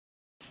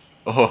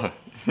Oh,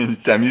 il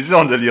est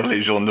amusant de lire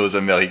les journaux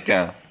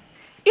américains.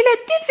 Il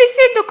est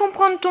difficile de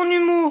comprendre ton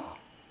humour.